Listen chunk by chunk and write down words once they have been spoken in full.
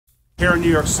Here in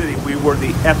New York City, we were the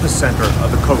epicenter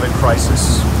of the COVID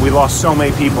crisis. We lost so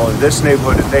many people in this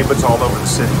neighborhood and neighborhoods all over the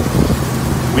city.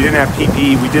 We didn't have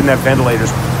PPE, we didn't have ventilators,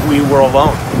 we were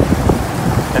alone.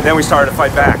 And then we started to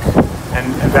fight back,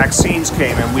 and vaccines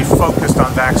came, and we focused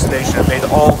on vaccination. It made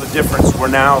all the difference. We're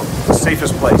now the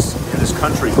safest place in this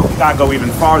country, but we gotta go even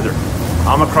farther.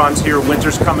 Omicron's here,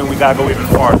 winter's coming, we gotta go even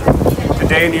farther.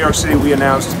 Today in New York City, we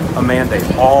announced a mandate.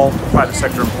 All private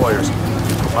sector employers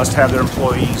must have their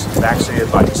employees vaccinated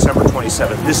by December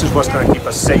 27th. This is what's going to keep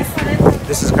us safe.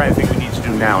 This is the kind of thing we need to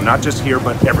do now, not just here,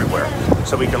 but everywhere,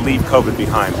 so we can leave COVID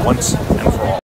behind once